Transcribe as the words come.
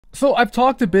So I've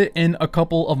talked a bit in a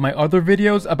couple of my other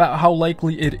videos about how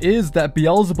likely it is that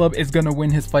Beelzebub is going to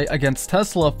win his fight against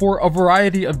Tesla for a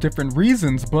variety of different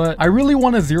reasons, but I really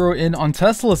want to zero in on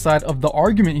Tesla's side of the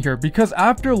argument here because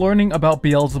after learning about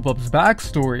Beelzebub's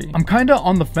backstory, I'm kinda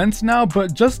on the fence now,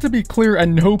 but just to be clear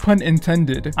and no pun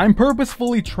intended, I'm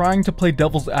purposefully trying to play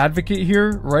devil's advocate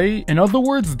here, right? In other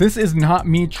words, this is not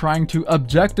me trying to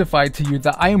objectify to you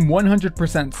that I am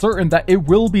 100% certain that it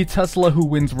will be Tesla who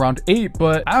wins round 8,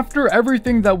 but after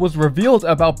everything that was revealed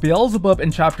about Beelzebub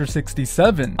in chapter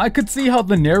 67, I could see how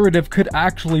the narrative could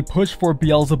actually push for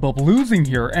Beelzebub losing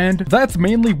here, and that's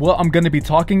mainly what I'm going to be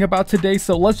talking about today,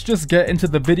 so let's just get into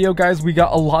the video, guys. We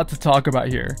got a lot to talk about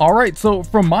here. Alright, so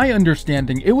from my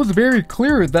understanding, it was very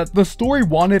clear that the story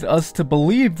wanted us to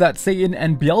believe that Satan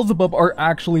and Beelzebub are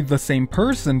actually the same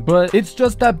person, but it's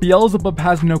just that Beelzebub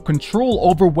has no control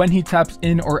over when he taps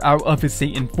in or out of his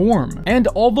Satan form. And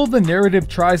although the narrative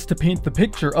tries to paint the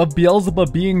picture of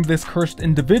Beelzebub being this cursed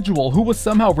individual who was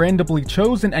somehow randomly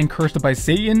chosen and cursed by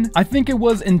Satan, I think it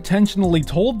was intentionally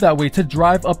told that way to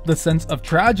drive up the sense of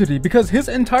tragedy, because his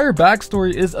entire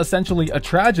backstory is essentially a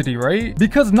tragedy, right?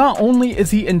 Because not only is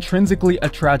he intrinsically a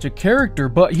tragic character,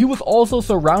 but he was also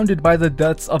surrounded by the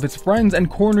deaths of his friends and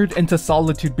cornered into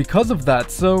solitude because of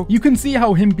that, so you can see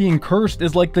how him being cursed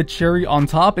is like the cherry on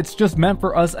top. It's just meant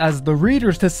for us as the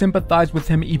readers to sympathize with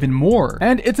him even more.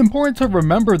 And it's important to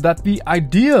remember that the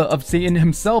idea of Satan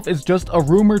himself is just a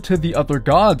rumor to the other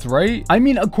gods, right? I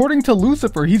mean, according to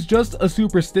Lucifer, he's just a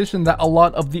superstition that a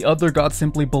lot of the other gods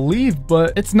simply believe,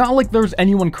 but it's not like there's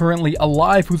anyone currently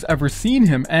alive who's ever seen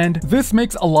him, and this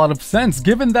makes a lot of sense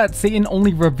given that Satan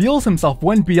only reveals himself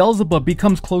when Beelzebub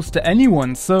becomes close to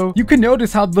anyone, so you can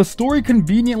notice how the story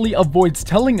conveniently avoids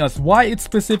telling us why it's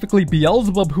specifically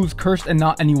Beelzebub who's cursed and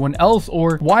not anyone else,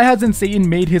 or why hasn't Satan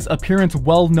made his appearance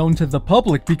well known to the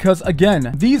public, because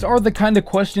again, these are the kind of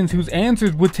questions whose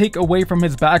answers would take away from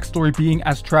his backstory being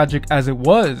as tragic as it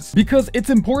was, because it's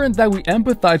important that we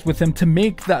empathize with him to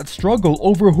make that struggle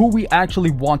over who we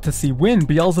actually want to see win,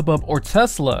 Beelzebub or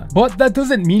Tesla. But that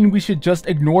doesn't mean we should just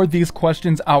ignore these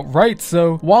questions outright,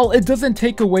 so while it doesn't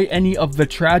take away any of the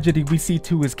tragedy we see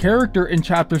to his character in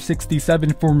chapter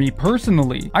 67 for me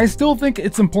personally, I still think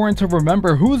it's important to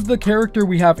remember who's the character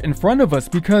we have in front of us,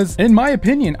 because in my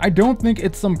opinion, I don't think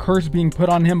it's some curse being put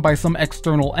on him by some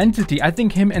external entity. I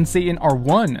think him and Satan are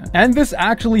one. And this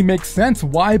actually makes sense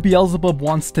why Beelzebub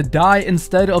wants to die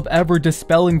instead of ever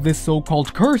dispelling this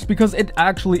so-called curse, because it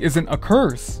actually isn't a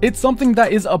curse. It's something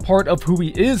that is a part of who he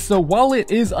is, so while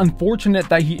it is unfortunate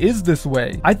that he is this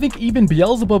way, I think even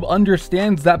Beelzebub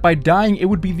understands that by dying it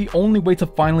would be the only way to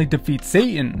finally defeat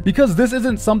Satan, because this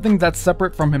isn't something that's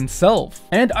separate from himself.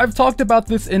 And I've talked about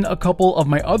this in a couple of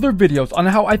my other videos on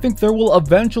how I think there will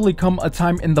eventually come a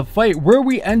time in the fight where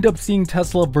we end up seeing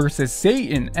Tesla versus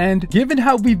Satan, and given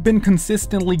how we've been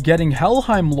consistently getting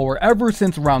Helheim lore ever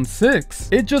since round 6,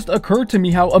 it just occurred to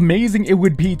me how amazing it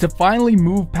would be to finally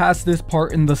move past this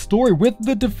part in the story with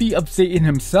the defeat of Satan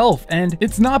himself. And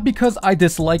it's not because I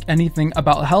dislike anything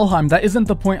about Helheim, that isn't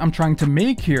the point I'm trying to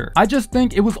make here. I just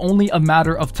think it was only a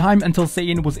matter of time until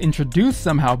Satan was introduced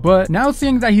somehow, but now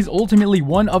seeing that he's ultimately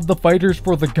one of the fighters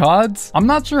for the gods, I'm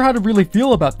not sure how to really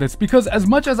feel about this, because as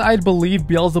much as I'd believe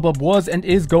Beelzebub was and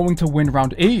is going to win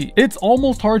round 8, it's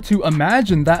almost hard to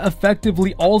imagine that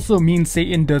effectively also means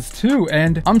Satan does too,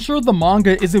 and I'm sure the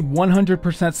manga isn't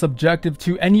 100% subjective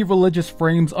to any religious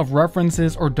frames of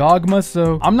references or dogma,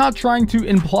 so I'm not trying to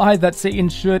imply that Satan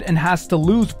should and has to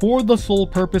lose for the sole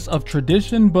purpose of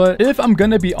tradition, but if I'm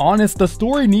gonna be honest, the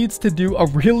story needs to do a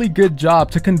really good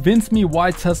job to convince me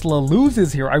why Tesla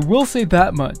loses here. I will say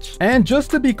that much. And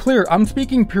just to be clear, I'm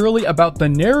speaking purely about the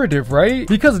narrative, right?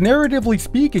 Because narratively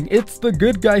speaking, it's the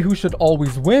good guy who should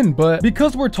always win, but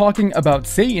because we're talking about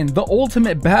Satan, the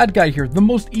ultimate bad guy here, the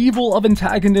most evil of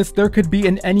antagonists there could be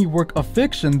in any work of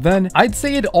fiction, then I'd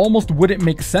say it almost wouldn't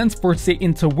make sense for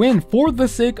Satan to win for the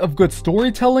sake of good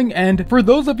storytelling. And for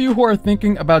those of you who are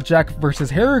thinking about Jack versus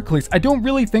Heracles, I don't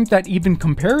really think that even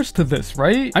compares to this,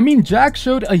 right? I mean, Jack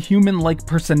showed a human-like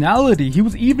personality. He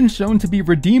was even shown to be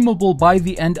redeemable by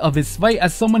the end of his fight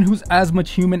as someone who's as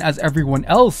much human as everyone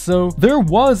else, so there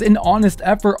was an honest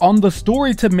effort on the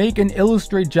story to make and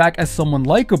illustrate Jack as someone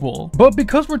likable. But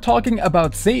because we're talking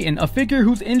about Satan, a figure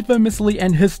who's infamously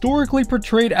and historically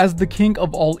portrayed as the king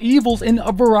of all evils in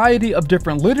a variety of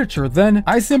different literature, then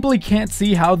I simply can't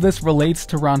see how this relates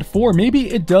to round 4.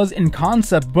 Maybe it does in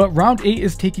concept, but round 8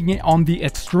 is taking it on the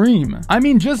extreme. I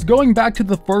mean, just going back to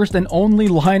the first and only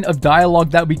line of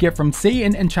dialogue that we get from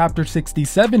Satan in chapter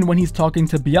 67 when he's talking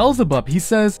to Beelzebub, he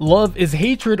says, "Love is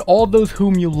hatred, all those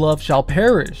whom you love shall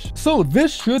perish." So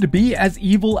this should be as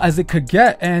evil as it could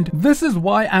get, and and this is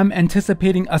why I'm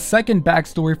anticipating a second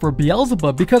backstory for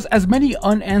Beelzebub, because as many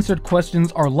unanswered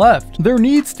questions are left, there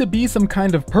needs to be some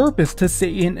kind of purpose to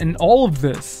Satan in all of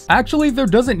this. Actually, there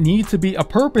doesn't need to be a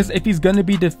purpose if he's gonna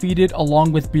be defeated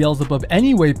along with Beelzebub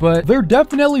anyway, but there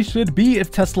definitely should be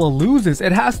if Tesla loses.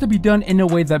 It has to be done in a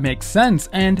way that makes sense,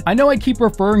 and I know I keep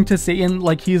referring to Satan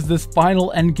like he's this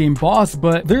final endgame boss,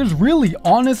 but there's really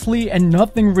honestly and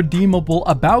nothing redeemable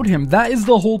about him. That is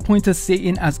the whole point to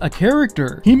Satan as a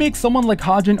character. He makes someone like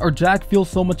Hadjin or Jack feel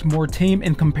so much more tame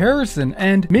in comparison,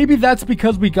 and maybe that's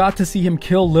because we got to see him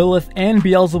kill Lilith and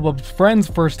Beelzebub's friends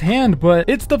firsthand, but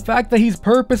it's the fact that he's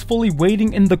purposefully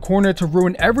waiting in the corner to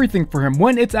ruin everything for him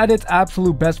when it's at its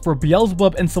absolute best for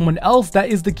Beelzebub and someone else that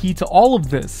is the key to all of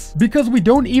this. Because we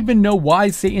don't even know why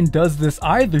Satan does this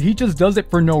either, he just does it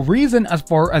for no reason as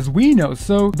far as we know,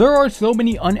 so there are so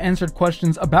many unanswered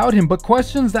questions about him, but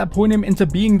questions that point him into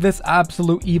being this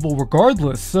absolute evil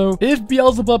regardless. So if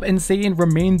Beelzebub and Satan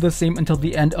remain the same until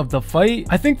the end of the fight,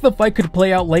 I think the fight could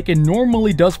play out like it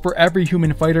normally does for every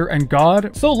human fighter and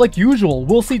god. So like usual,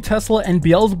 we'll see Tesla and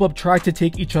Beelzebub try to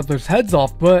take each other's heads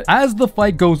off, but as the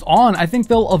fight goes on, I think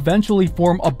they'll eventually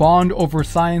form a bond over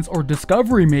science or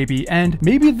discovery maybe, and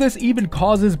maybe this even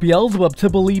causes Beelzebub to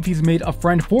believe he's made a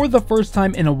friend for the first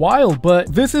time in a while,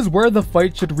 but this is where the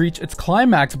fight should reach its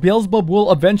climax. Beelzebub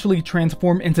will eventually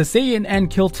transform into Satan and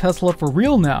kill Tesla for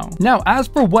real now. Now, as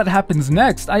for what happens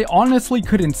next, I honestly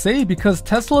couldn't say because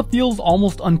Tesla feels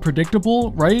almost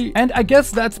unpredictable, right? And I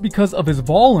guess that's because of his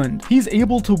Voland. He's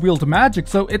able to wield magic,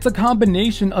 so it's a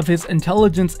combination of his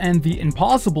intelligence and the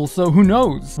impossible, so who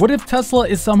knows? What if Tesla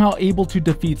is somehow able to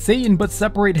defeat Satan but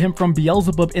separate him from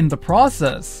Beelzebub in the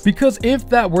process? Because if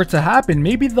that were to happen,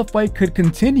 maybe the fight could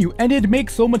continue, and it'd make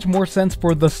so much more sense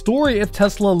for the story if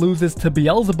Tesla loses to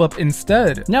Beelzebub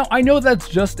instead. Now, I know that's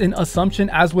just an assumption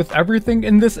as with everything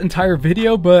in this entire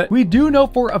video, but we do know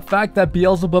for a fact that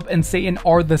Beelzebub and Satan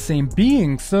are the same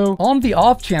being, so on the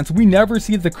off chance we never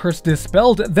see the curse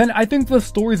dispelled, then I think the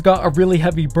story's got a really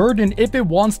heavy burden if it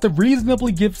wants to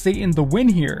reasonably give Satan the win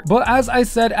here. But as I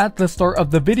said at the start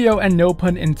of the video, and no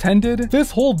pun intended,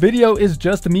 this whole video is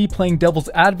just me playing devil's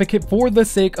advocate for the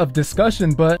sake of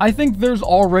discussion, but I think there's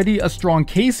already a strong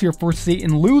case here for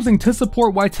Satan losing to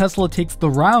support why Tesla takes the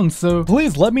round, so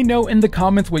please let me know in the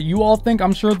comments what you all think.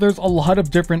 I'm sure there's a lot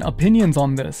of different opinions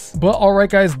on this. But alright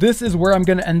guys, this is where I'm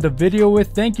gonna end the video with.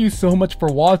 Thank you so much for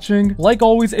watching. Like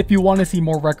always, if you want to see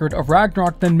more Record of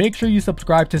Ragnarok, then make sure you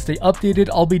subscribe to stay updated.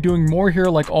 I'll be doing more here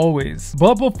like always.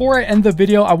 But before I end the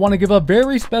video, I want to give a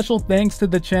very special thanks to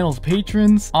the channel's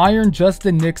patrons: Iron,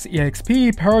 Justin, Nix,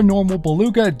 EXP, Paranormal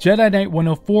Beluga, Jedi Knight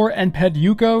 104, and Ped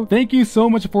Yuko. Thank you so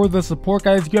much for the support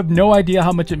guys. You have no idea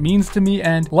how much it means to me,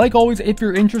 and like always, if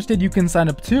you're interested, you can sign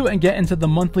up too and get into the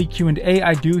monthly Q&A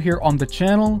I do here on the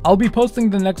channel. I'll be posting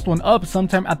the next one up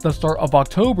sometime at the start of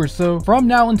October, so from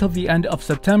now until the end of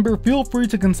September, feel free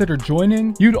to consider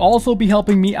joining. You'd also be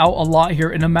helping me out a lot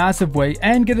here in a massive way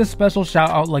and get a special shout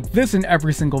out like this in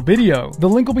every single video. The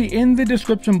link will be in the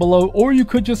description below, or you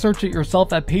could just search it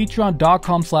yourself at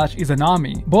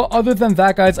patreon.com/Izanami. But other than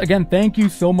that guys, again, thank you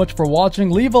so much for watching.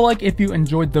 Leave a like if you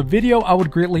enjoyed the video, I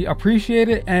would greatly appreciate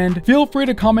it, and feel free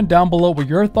to comment down below what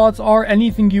your thoughts are,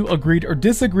 anything you agreed or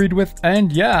disagreed with,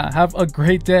 and yeah, have a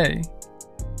great day.